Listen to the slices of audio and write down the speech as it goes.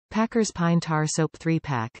Packers Pine Tar Soap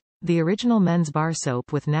 3-pack. The original men's bar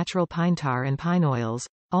soap with natural pine tar and pine oils.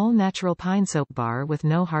 All natural pine soap bar with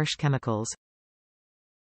no harsh chemicals.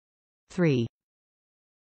 3.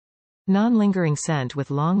 Non-lingering scent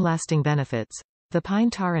with long-lasting benefits. The pine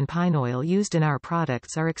tar and pine oil used in our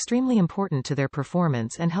products are extremely important to their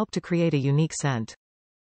performance and help to create a unique scent.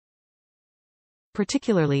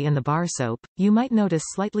 Particularly in the bar soap, you might notice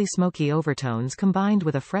slightly smoky overtones combined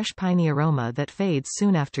with a fresh piney aroma that fades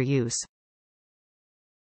soon after use.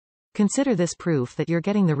 Consider this proof that you're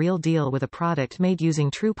getting the real deal with a product made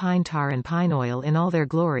using true pine tar and pine oil in all their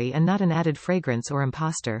glory and not an added fragrance or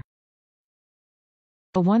imposter.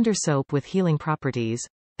 A wonder soap with healing properties.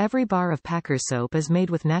 Every bar of Packers soap is made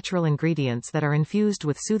with natural ingredients that are infused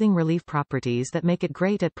with soothing relief properties that make it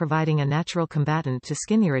great at providing a natural combatant to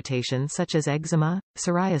skin irritations such as eczema,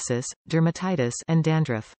 psoriasis, dermatitis, and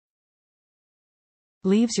dandruff.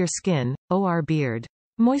 Leaves your skin, or beard,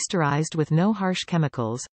 moisturized with no harsh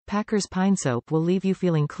chemicals. Packers Pine Soap will leave you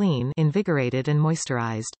feeling clean, invigorated and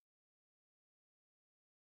moisturized.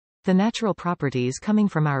 The natural properties coming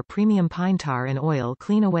from our premium pine tar and oil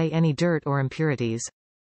clean away any dirt or impurities.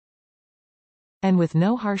 And with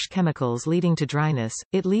no harsh chemicals leading to dryness,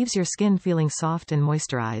 it leaves your skin feeling soft and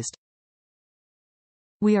moisturized.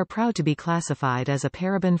 We are proud to be classified as a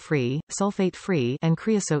paraben-free, sulfate-free, and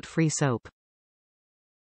creosote-free soap.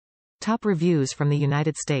 Top reviews from the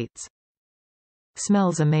United States.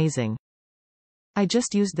 Smells amazing. I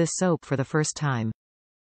just used this soap for the first time.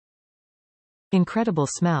 Incredible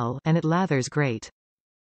smell, and it lathers great.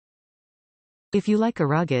 If you like a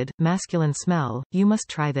rugged, masculine smell, you must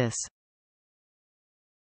try this.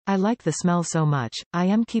 I like the smell so much, I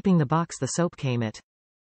am keeping the box the soap came it.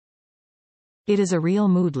 It is a real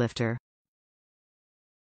mood lifter.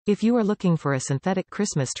 If you are looking for a synthetic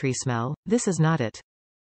Christmas tree smell, this is not it.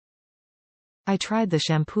 I tried the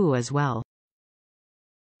shampoo as well.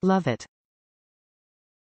 Love it.